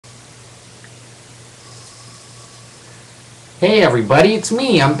Hey everybody, it's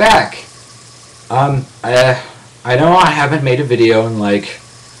me, I'm back. I know I haven't made a video in like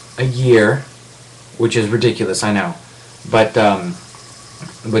a year, which is ridiculous, I know. But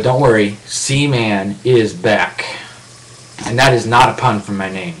don't worry, C-Man is back. And that is not a pun from my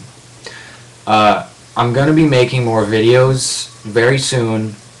name. I'm gonna be making more videos very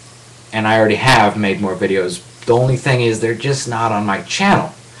soon, and I already have made more videos. The only thing is they're just not on my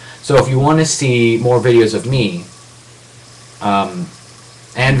channel. So if you want to see more videos of me,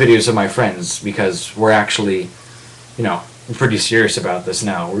 and videos of my friends, because we're actually, you know, we're pretty serious about this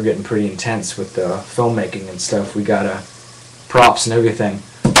now. We're getting pretty intense with the filmmaking and stuff. We got props and everything.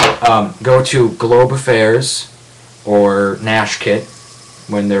 Go to Globeaffairs or Nashkit,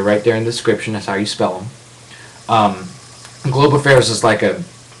 when they're right there in the description. That's how you spell them. Globeaffairs is like a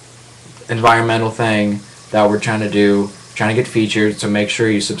environmental thing that we're trying to do, trying to get featured, so make sure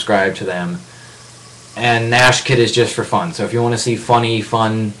you subscribe to them. And Nashkit is just for fun. So if you want to see funny,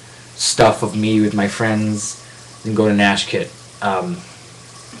 fun stuff of me with my friends, then go to Nashkit.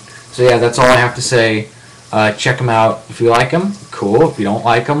 So yeah, that's all I have to say. Check them out. If you like them, cool. If you don't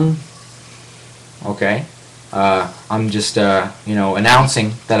like them, okay. I'm just, you know,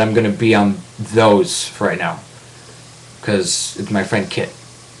 announcing that I'm going to be on those for right now. Because it's my friend Kit.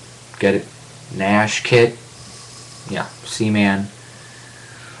 Get it? Nashkit. Yeah, C-Man.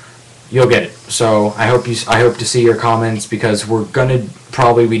 You'll get it. So I hope to see your comments, because we're gonna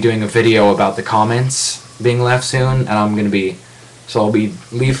probably be doing a video about the comments being left soon, and I'll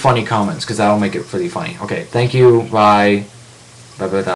leave funny comments, because that'll make it pretty funny. Okay, thank you. Bye. Bye. Bye.